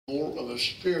more of a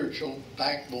spiritual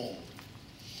backbone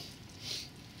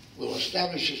will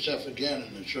establish itself again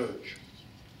in the church.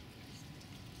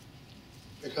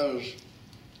 Because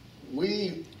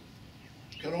we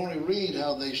can only read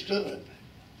how they stood,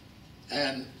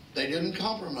 and they didn't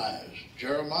compromise.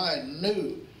 Jeremiah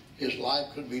knew his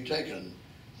life could be taken.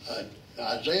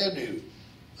 Isaiah knew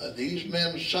these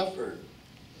men suffered,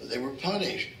 they were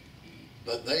punished,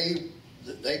 but they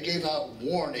gave out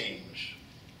warnings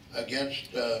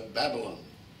against Babylon,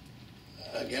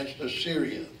 against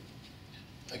Assyria,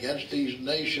 against these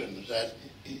nations that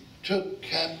took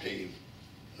captive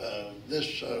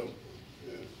this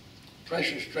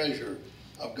precious treasure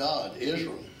of God,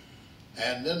 Israel.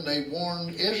 And then they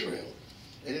warned Israel.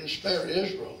 They didn't spare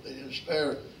Israel. They didn't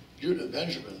spare Judah,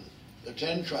 Benjamin, the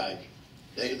 10 tribes.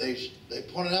 They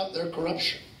pointed out their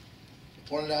corruption. They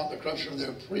pointed out the corruption of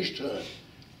their priesthood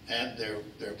and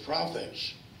their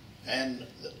prophets. And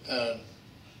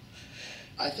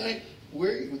I think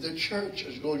the church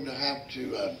is going to have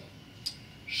to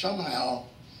somehow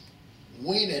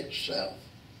wean itself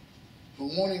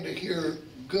from wanting to hear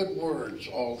good words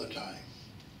all the time.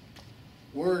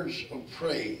 Words of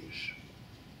praise,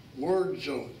 words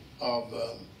of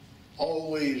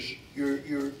always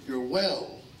you're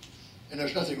well, and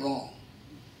there's nothing wrong.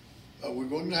 We're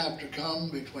going to have to come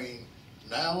between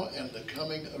now and the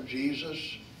coming of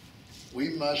Jesus.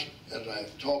 We must, as I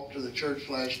talked to the church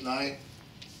last night,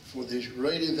 for these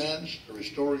great events, the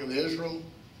restoring of Israel,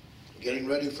 getting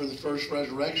ready for the first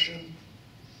resurrection,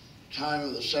 time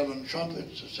of the 7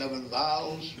 trumpets, the 7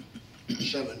 vials, the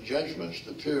 7 judgments,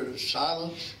 the period of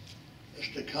silence is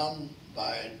to come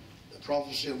by the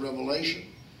prophecy of Revelation.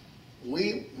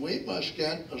 We must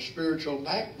get a spiritual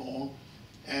backbone,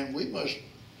 and we must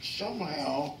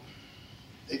somehow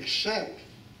accept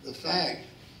the fact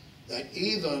that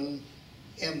even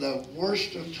in the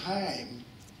worst of time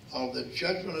of the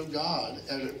judgment of God,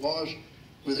 as it was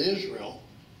with Israel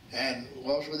and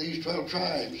was with these 12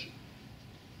 tribes,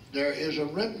 there is a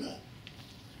remnant,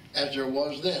 as there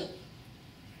was then.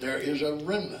 There is a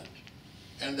remnant,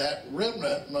 and that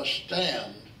remnant must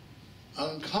stand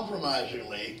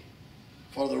uncompromisingly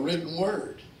for the written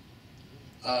word.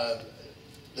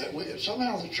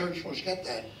 Somehow the church must get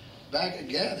that back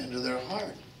again into their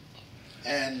heart,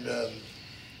 and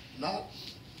not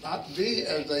be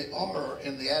as they are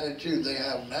in the attitude they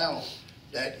have now,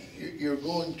 that you're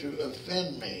going to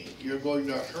offend me, you're going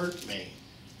to hurt me,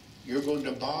 you're going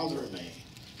to bother me.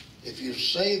 If you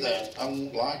say that, I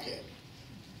won't like it.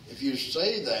 If you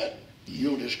say that,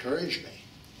 you'll discourage me.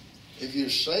 If you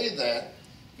say that,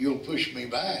 you'll push me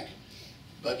back.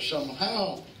 But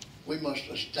somehow we must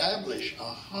establish a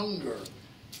hunger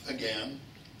again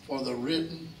for the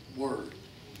written word.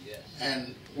 Yes.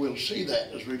 And we'll see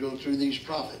that as we go through these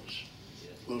prophets.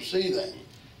 Yes. We'll see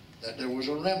that there was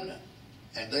a remnant,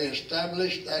 and they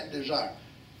established that desire.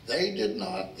 They did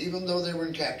not, even though they were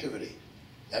in captivity.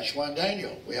 That's why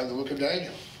Daniel, we have the book of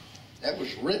Daniel. That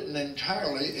was written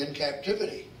entirely in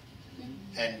captivity.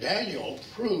 And Daniel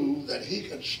proved that he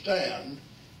could stand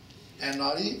and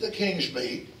not eat the king's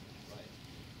meat.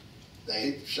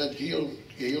 They said, he'll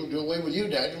do away with you,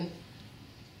 Daniel.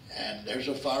 And there's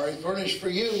a fiery furnace for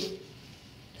you.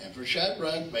 And for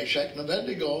Shadrach, Meshach, and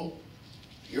Abednego,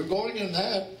 you're going in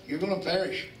that, you're going to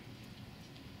perish.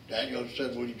 Daniel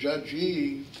said, will you judge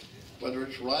ye whether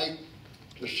it's right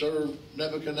to serve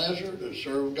Nebuchadnezzar, to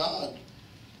serve God?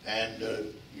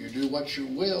 And you do what you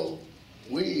will,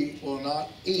 we will not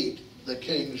eat the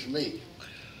king's meat.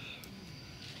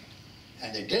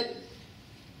 And they didn't.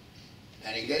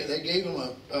 And they gave him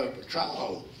a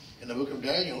trial in the book of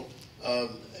Daniel,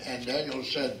 and Daniel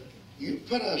said, you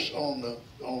put us on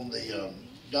the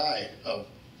diet of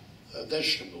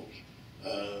vegetables.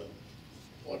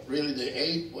 What really they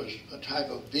ate was a type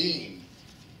of bean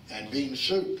and bean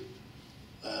soup,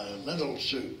 lentil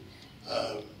soup,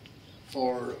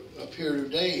 for a period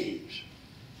of days.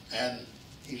 And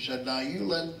he said, now you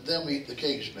let them eat the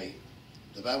king's meat,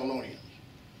 the Babylonians.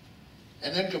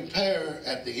 And then compare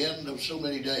at the end of so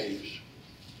many days,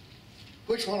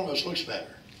 which one of us looks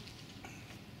better?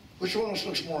 Which one of us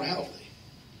looks more healthy?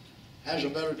 Has a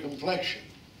better complexion?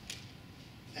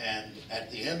 And at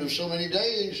the end of so many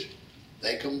days,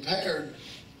 they compared,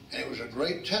 and it was a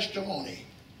great testimony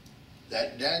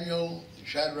that Daniel,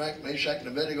 Shadrach, Meshach, and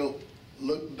Abednego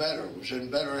looked better, was in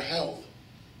better health,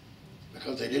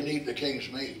 because they didn't eat the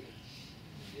king's meat.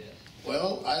 Yeah.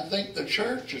 Well, I think the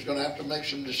church is going to have to make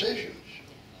some decisions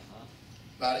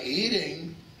about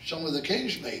eating some of the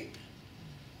king's meat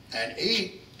and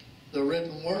eat the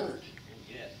written word.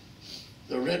 Yes.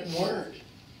 The written word.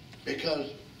 Because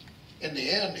in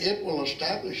the end, it will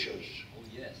establish us.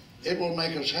 Yes. It will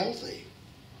make us healthy.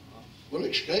 We'll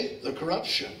escape the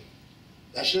corruption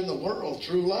that's in the world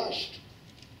through lust.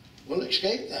 We'll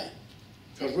escape that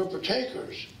because we're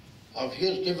partakers of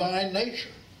His divine nature.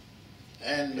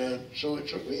 And so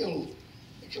it's a real,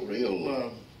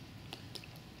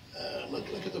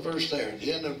 look at the verse there. At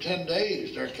the end of 10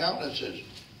 days, their countenances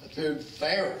appeared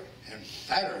fairer and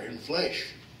fatter in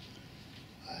flesh.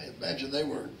 I imagine they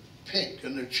were pink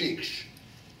in their cheeks,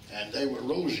 and they were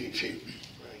rosy cheeked,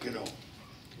 you know,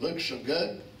 looked so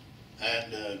good.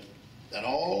 And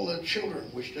all the children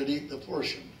which did eat the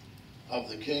portion of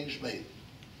the king's meat.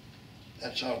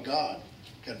 That's how God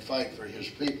can fight for His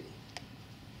people.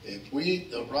 If we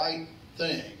eat the right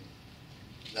thing,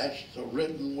 that's the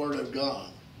written word of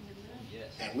God. Yes.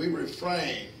 And we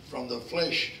refrain from the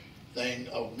flesh thing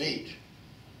of meat,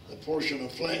 the portion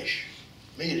of flesh.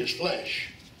 Meat is flesh.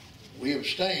 We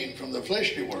abstain from the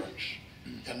fleshly works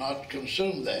and not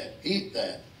consume that, eat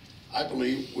that. I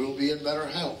believe we'll be in better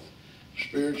health,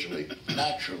 spiritually,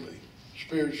 naturally.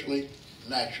 Spiritually,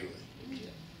 naturally.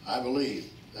 I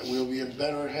believe that we'll be in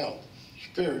better health,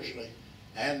 spiritually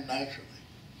and naturally.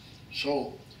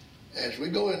 So, as we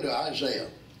go into Isaiah,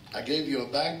 I gave you a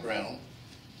background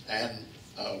and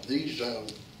these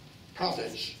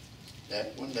prophets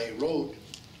that when they wrote,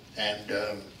 and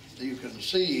you can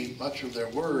see much of their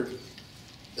word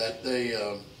that they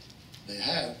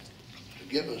have to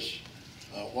give us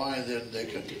why then they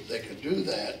could do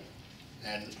that,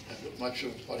 and much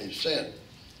of what he said.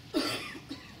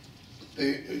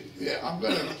 I'm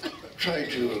going to try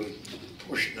to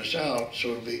portion this out so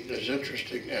it'll be as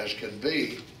interesting as can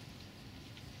be.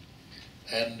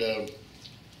 And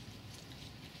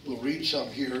we'll read some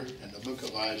here in the book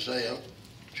of Isaiah,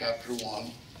 chapter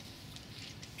 1.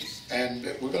 And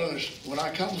we're going to, when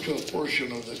I come to a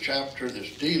portion of the chapter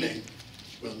that's dealing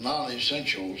with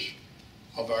non-essentials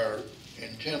of our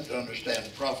intent to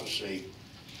understand prophecy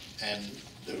and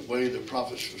the way the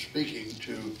prophets were speaking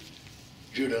to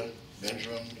Judah,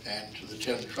 Benjamin, and to the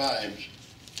 10 tribes,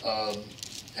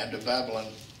 and to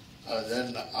Babylon,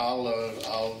 then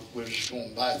we're just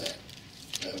going by that.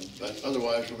 But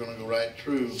otherwise, we're going to go right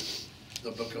through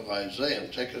the book of Isaiah.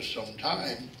 It'll take us some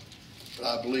time, but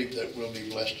I believe that we'll be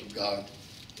blessed of God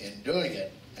in doing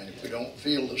it. And if we don't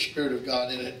feel the Spirit of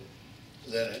God in it,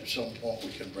 then at some point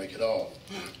we can break it off.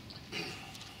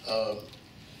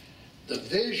 The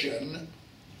vision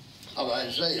of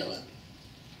Isaiah,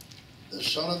 the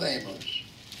son of Amos,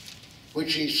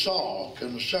 which he saw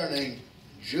concerning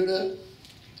Judah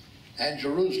and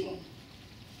Jerusalem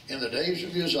in the days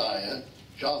of Uzziah,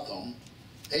 Jotham,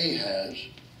 Ahaz,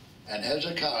 and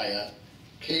Hezekiah,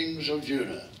 kings of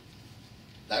Judah.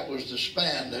 That was the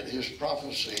span that his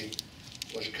prophecy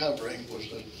was covering, was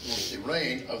the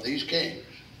reign of these kings.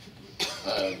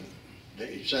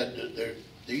 He said that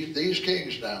these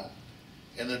kings now,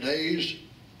 in the days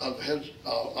of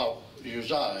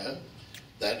Uzziah,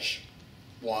 that's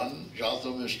 1,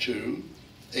 Jotham is 2,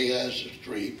 Ahaz is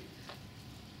 3,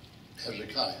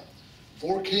 Hezekiah.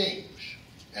 4 kings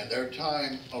and their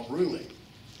time of ruling.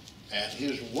 And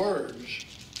his words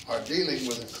are dealing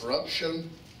with the corruption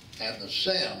and the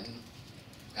sin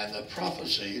and the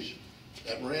prophecies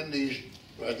that were in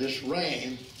this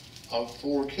reign of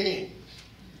 4 kings.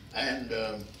 And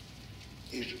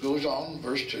he goes on,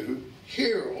 verse 2,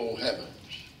 "Hear, O heavens,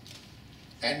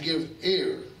 and give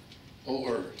ear, O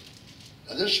earth."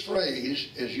 Now, this phrase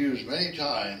is used many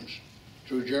times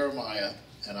through Jeremiah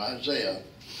and Isaiah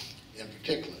in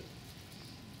particular.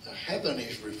 The heaven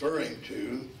he's referring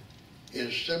to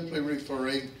is simply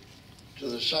referring to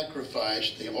the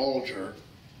sacrifice, the altar,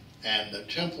 and the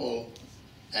temple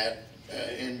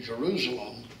in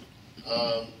Jerusalem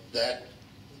that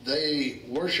they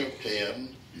worshipped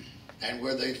in, and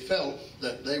where they felt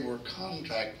that they were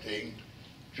contacting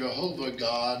Jehovah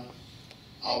God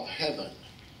of heaven.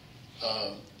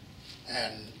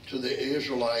 And to the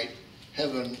Israelite,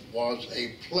 heaven was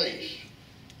a place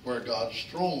where God's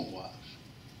throne was.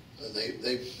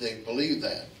 They believed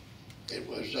that. It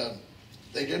was,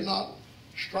 they did not,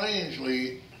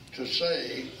 strangely to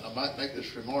say, I might make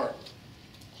this remark,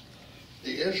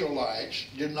 the Israelites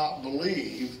did not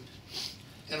believe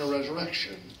in a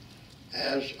resurrection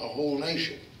as a whole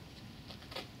nation.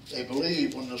 They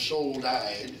believed when the soul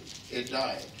died, it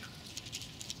died.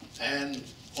 And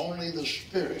only the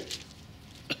spirit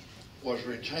was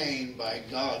retained by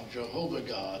God, Jehovah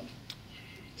God,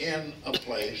 in a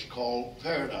place called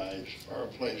paradise, or a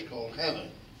place called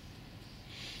heaven.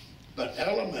 But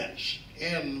elements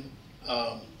in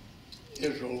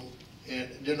Israel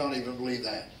did not even believe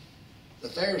that. The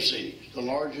Pharisees, the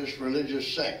largest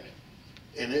religious sect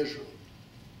in Israel,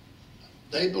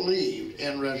 they believed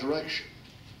in resurrection.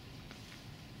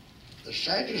 The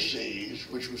Sadducees,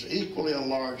 which was equally a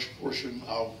large portion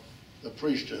of the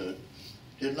priesthood,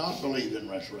 did not believe in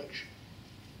resurrection.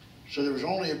 So there was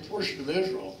only a portion of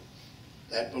Israel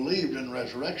that believed in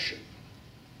resurrection.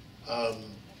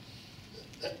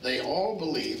 They all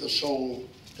believed the soul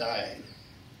died.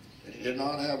 It did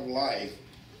not have life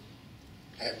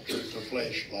after the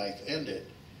flesh life ended.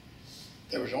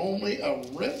 There was only a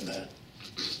remnant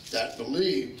that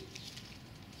believed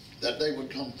that they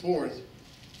would come forth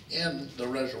in the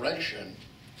resurrection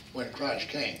when Christ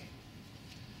came.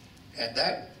 And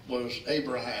that was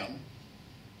Abraham,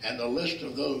 and the list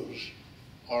of those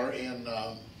are in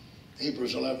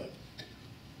Hebrews 11.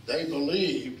 They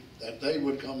believed that they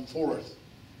would come forth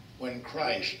when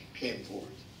Christ came forth,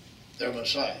 their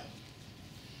Messiah.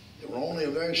 There were only a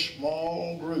very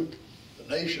small group. The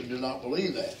nation did not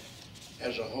believe that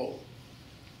as a whole.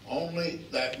 Only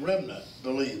that remnant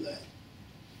believed that.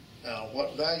 Now,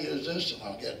 what value is this? And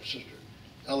I'll get Sister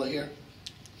Ella here.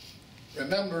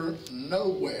 Remember,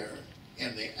 nowhere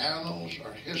in the annals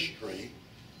or history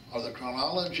or the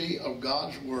chronology of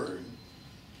God's Word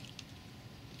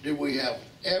do we have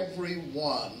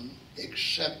everyone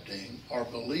accepting or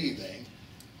believing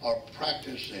or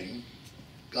practicing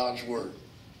God's Word.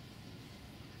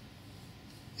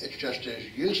 It's just as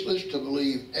useless to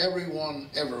believe everyone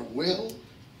ever will,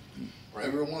 or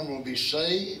everyone will be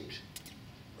saved,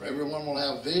 or everyone will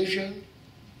have vision.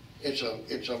 It's a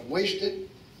wasted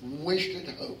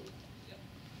hope.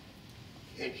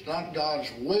 It's not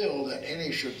God's will that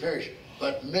any should perish,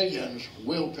 but millions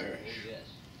will perish.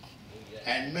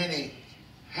 And many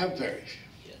have perished.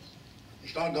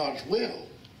 It's not God's will.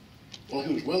 Well,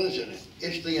 whose will is it?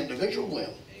 It's the individual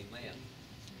will. Amen.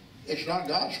 It's not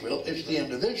God's will, it's the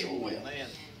individual will. Amen.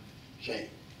 See,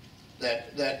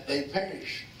 that they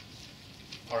perish.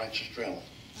 All right, Sister Ellen.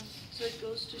 So it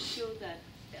goes to show that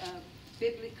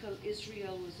biblical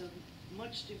Israel was a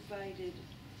much divided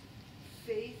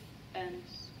faith and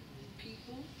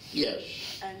people.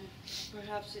 Yes. And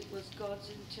perhaps it was God's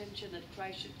intention that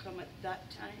Christ should come at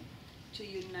that time to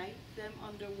unite them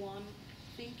under one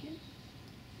thinking.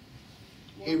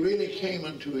 He really came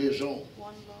unto his own,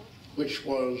 one Lord, which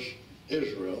was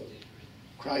Israel.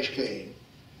 Christ came.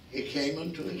 He came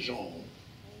unto his own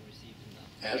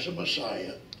as a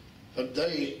Messiah, but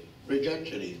they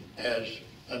rejected him as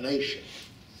a nation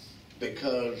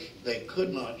because they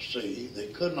could not see, they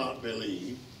could not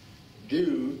believe,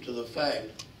 due to the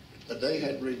fact that they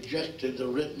had rejected the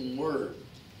written word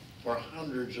for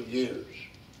hundreds of years.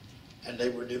 And they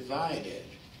were divided,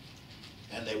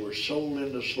 and they were sold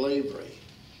into slavery,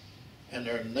 and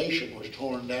their nation was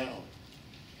torn down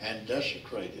and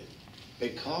desecrated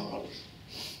because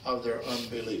of their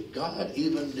unbelief. God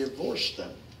even divorced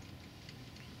them.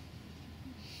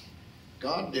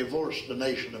 God divorced the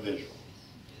nation of Israel,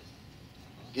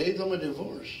 gave them a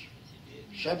divorce,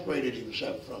 separated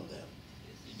himself from them,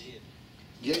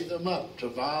 gave them up to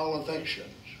vile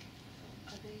affections.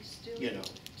 Are they still,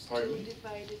 pardon me?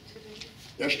 Divided today?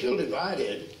 They're still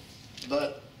divided,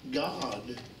 but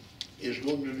God is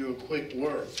going to do a quick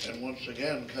work and once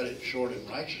again cut it short in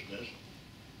righteousness.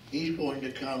 He's going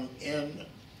to come in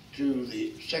to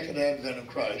the second advent of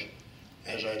Christ,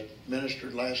 as I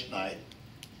ministered last night,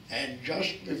 and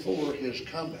just before his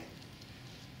coming,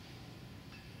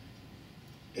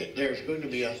 there's going to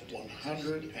be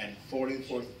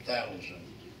 144,000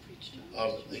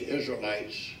 of the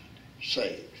Israelites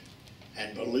saved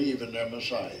and believe in their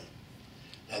Messiah.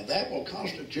 Now that will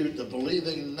constitute the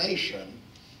believing nation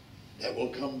that will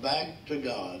come back to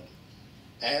God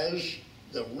as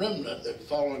the remnant that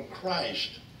followed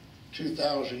Christ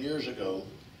 2,000 years ago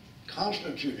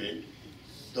constituted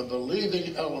the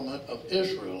believing element of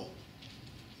Israel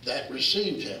that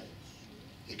received him.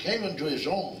 He came into his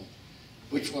own,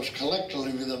 which was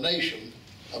collectively the nation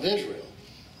of Israel,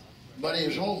 but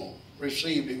his own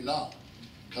received him not.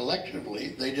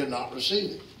 Collectively, they did not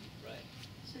receive him. Right.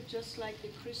 So just like the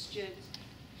Christians,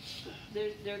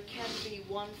 there can be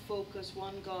one focus,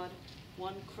 one God,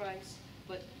 one Christ,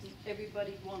 but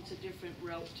everybody wants a different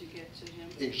route to get to him.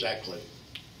 Exactly.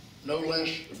 No less,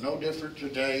 no different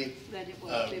today.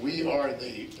 We are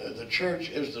the church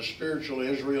is the spiritual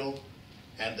Israel,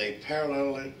 and they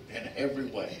parallel it in every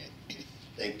way.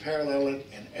 They parallel it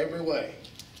in every way.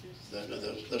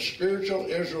 The spiritual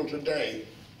Israel today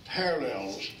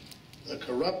parallels the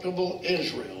corruptible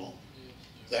Israel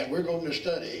that we're going to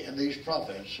study in these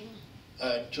prophets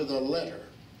to the letter,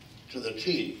 to the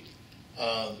T,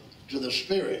 to the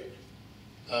spirit.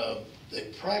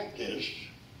 They practice,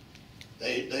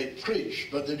 they preach,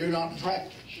 but they do not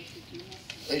practice.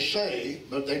 They say,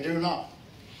 but they do not.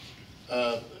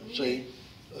 See,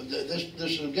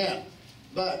 this again.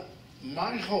 But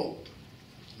my hope,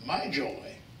 my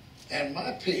joy, and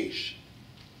my peace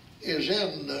is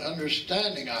in the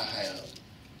understanding I have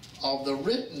of the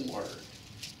written word,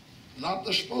 not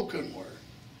the spoken word.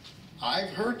 I've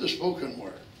heard the spoken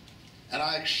word, and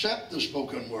I accept the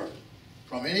spoken word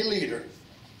from any leader,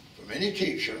 from any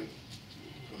teacher,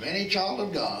 from any child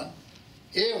of God,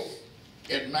 if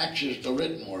it matches the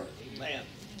written word. Amen.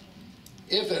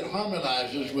 If it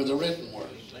harmonizes with the written word.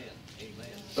 Amen. Amen.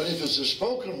 But if it's a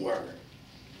spoken word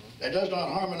that does not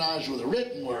harmonize with the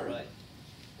written word, Right.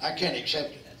 I can't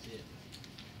accept it. That's it.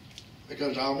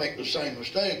 Because I'll make the same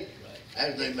mistake Right.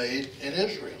 as they made in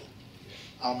Israel.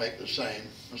 I'll make the same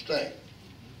mistake.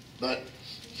 But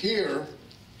here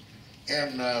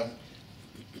in the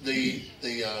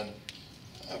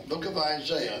book of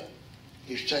Isaiah,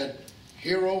 he said,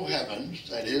 "Hear, O heavens,"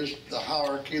 that is the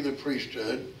hierarchy of the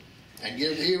priesthood, "and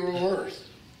give ear, O earth."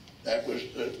 That was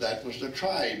the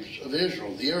tribes of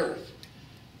Israel, the earth.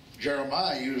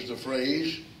 Jeremiah used the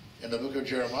phrase in the book of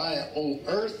Jeremiah, "O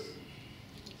earth,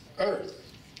 earth,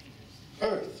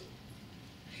 earth,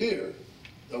 hear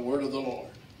the word of the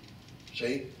Lord."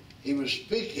 See, he was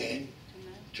speaking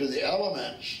to the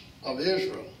elements of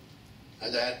Israel,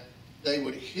 and that they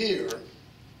would hear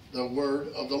the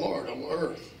word of the Lord, of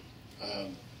earth.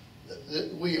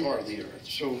 We are the earth,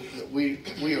 so we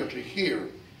are to hear.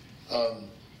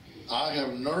 I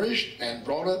have nourished and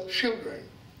brought up children,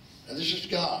 and this is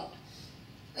God,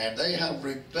 and they have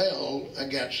rebelled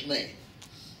against me.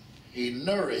 He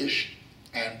nourished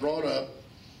and brought up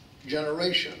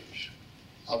generations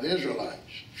of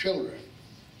Israelites, children.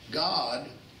 God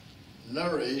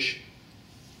nourished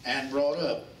and brought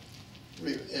up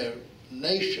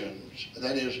nations,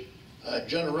 that is,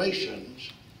 generations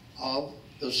of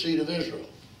the seed of Israel,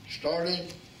 starting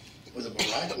with the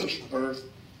miraculous birth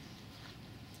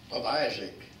of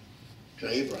Isaac to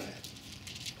Abraham,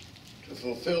 to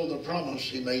fulfill the promise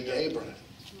he made to Abraham.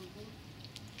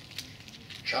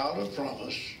 Child of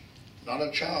promise, not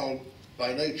a child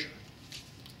by nature.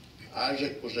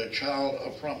 Isaac was a child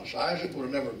of promise. Isaac would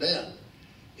have never been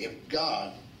if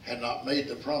God had not made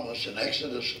the promise in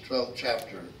Exodus, the 12th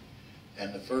chapter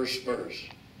and the first verse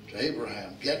to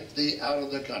Abraham, "Get thee out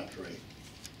of the country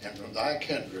and from thy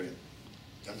kindred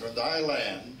and from thy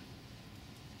land,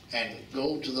 and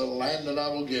go to the land that I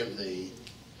will give thee,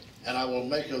 and I will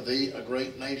make of thee a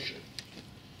great nation."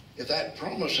 If that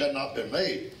promise had not been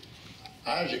made,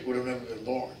 Isaac would have never been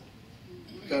born,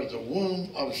 because the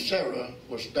womb of Sarah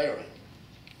was barren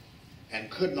and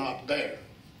could not bear,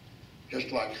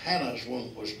 just like Hannah's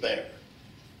womb was bare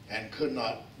and could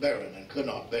not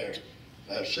bear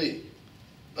seed.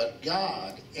 But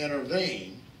God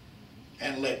intervened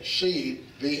and let seed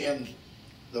be in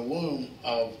the womb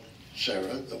of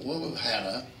Sarah, the womb of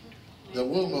Hannah, the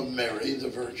womb of Mary, the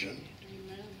virgin.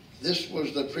 This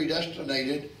was the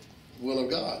predestinated will of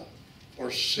God,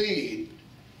 for seed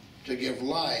to give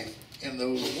life in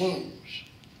those wombs,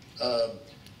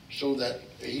 so that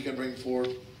he can bring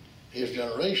forth his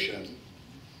generation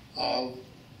of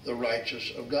the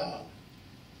righteous of God.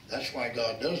 That's why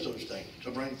God does those things,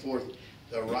 to bring forth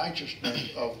the righteousness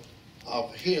of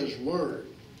his word.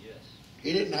 Yes.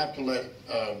 He didn't have to let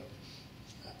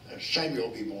Samuel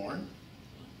be born,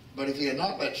 but if he had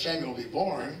not let Samuel be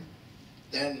born,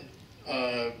 then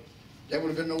there would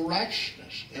have been no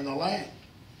righteousness in the land.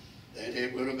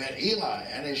 It would have been Eli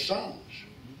and his sons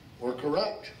were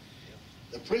corrupt.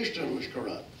 The priesthood was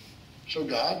corrupt. So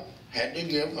God had to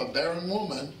give a barren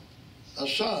woman a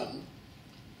son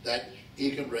that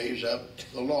he could raise up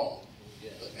the law,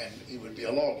 and he would be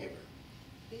a lawgiver.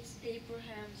 Is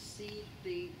Abraham's seed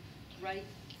the right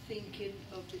thinking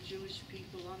of the Jewish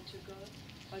people unto God?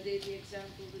 Are they the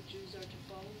example the Jews are to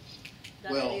follow?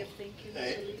 That Well, way of thinking,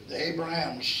 the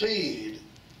Abraham seed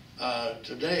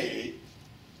today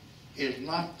is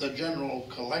not the general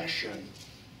collection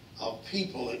of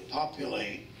people that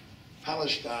populate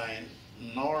Palestine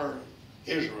nor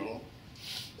Israel.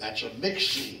 That's a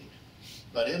mixed seed.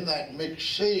 But in that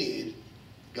mixed seed,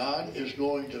 God is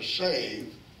going to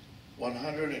save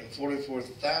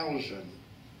 144,000,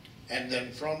 and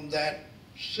then from that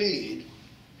seed,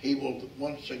 he will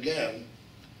once again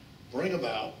bring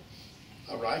about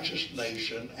a righteous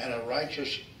nation and a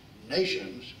righteous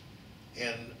nations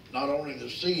in not only the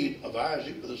seed of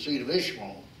Isaac, but the seed of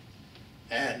Ishmael,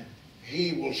 and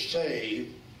he will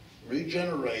save,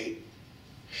 regenerate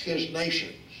his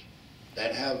nations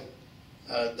that have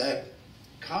that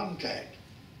contact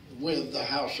with the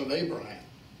house of Abraham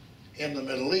in the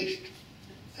Middle East,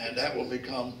 and that will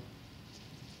become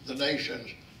the nations,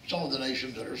 some of the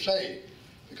nations that are saved.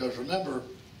 Because remember,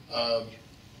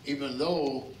 even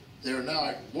though they're now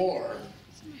at war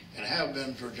and have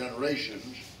been for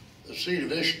generations, the seed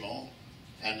of Ishmael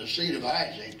and the seed of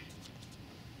Isaac,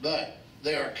 but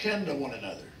they are kin to one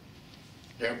another.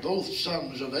 They're both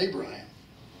sons of Abraham.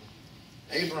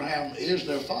 Abraham is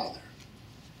their father.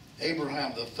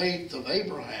 Abraham, the faith of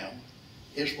Abraham,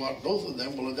 is what both of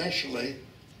them will eventually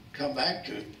come back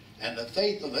to. And the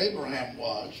faith of Abraham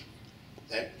was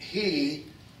that he,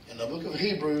 in the book of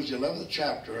Hebrews, the 11th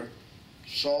chapter,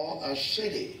 saw a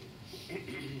city.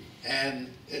 And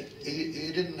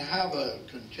he didn't have a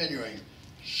continuing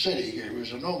city here. He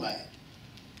was a nomad.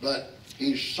 But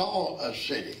he saw a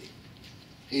city.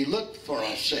 He looked for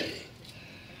a city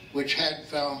which had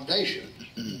foundations,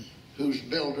 whose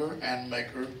builder and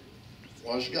maker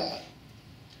was God.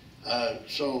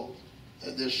 So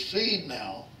this seed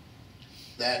now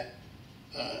that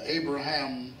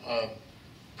Abraham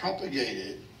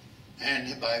propagated,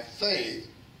 and by faith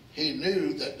he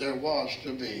knew that there was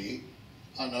to be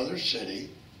another city,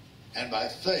 and by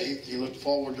faith he looked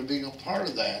forward to being a part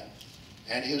of that,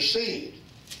 and his seed.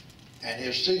 And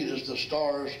his seed is the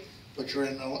stars which are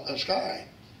in the sky.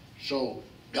 So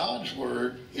God's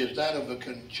word is that of a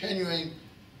continuing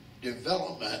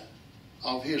development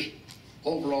of his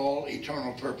overall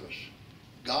eternal purpose.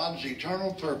 God's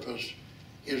eternal purpose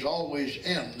is always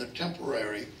in the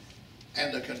temporary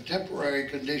and the contemporary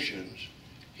conditions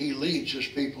he leads his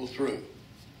people through.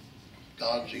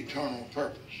 God's eternal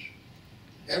purpose.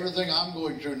 Everything I'm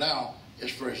going through now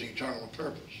is for his eternal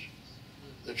purpose.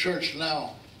 The church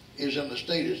now is in the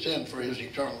state it's in for his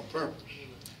eternal purpose.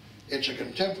 It's a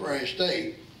contemporary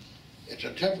state. It's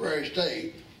a temporary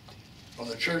state from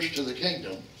the church to the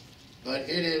kingdom, but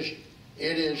it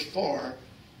is for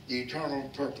the eternal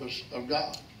purpose of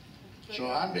God. So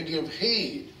I'm to give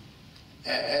heed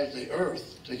as the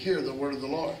earth to hear the word of the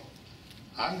Lord.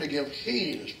 I'm to give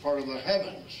heed as part of the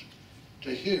heavens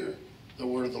to hear the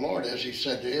word of the Lord, as he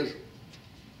said to Israel.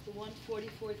 The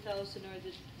 144,000 are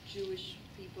the Jewish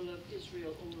people of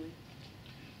Israel only.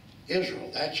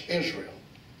 Israel, that's Israel.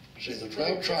 See, the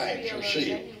 12 tribes are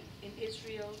sealed. In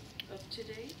Israel of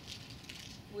today,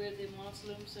 where the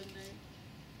Muslims and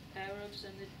the Arabs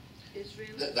and the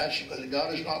Israelis?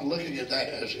 God is not looking at that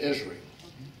as Israel.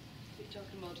 We're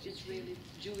talking about Israeli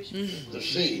Jewish people. The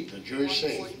seed, the Jewish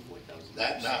seed.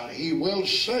 That now he will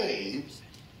save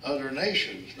other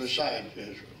nations besides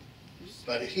Israel.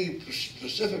 But he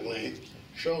specifically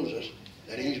shows us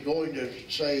that he's going to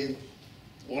save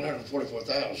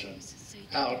 144,000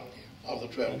 out of the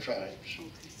 12 tribes.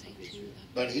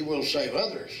 But he will save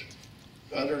others.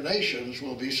 Other nations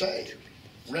will be saved.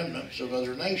 Remnants of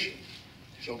other nations.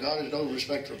 So God is no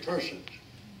respecter of persons.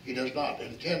 He does not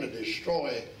intend to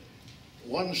destroy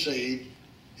one seed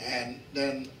and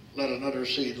then let another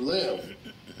seed live.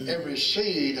 Every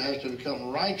seed has to become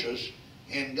righteous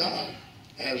in God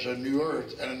as a new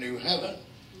earth and a new heaven.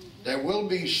 There will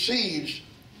be seeds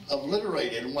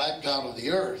obliterated and wiped out of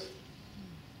the earth,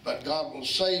 but God will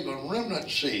save a remnant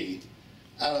seed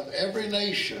out of every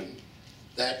nation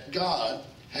that God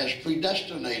has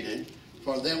predestinated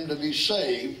for them to be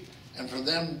saved and for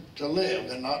them to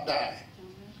live and not die.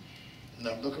 And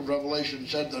the book of Revelation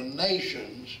said, the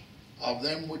nations of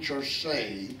them which are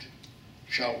saved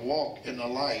shall walk in the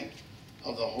light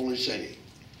of the holy city.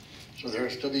 So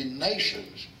there's to be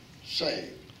nations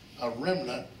saved, a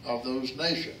remnant of those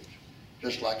nations,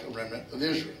 just like a remnant of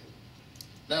Israel.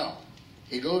 Now,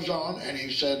 he goes on and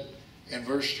he said in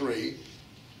verse 3,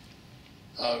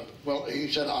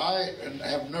 he said, I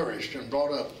have nourished and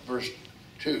brought up, verse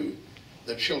 2,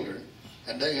 the children,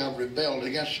 and they have rebelled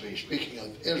against me, speaking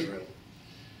of Israel.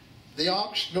 The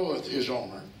ox knoweth his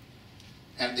owner,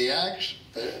 and the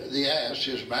ass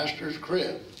his master's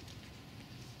crib.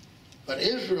 But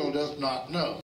Israel doth not know.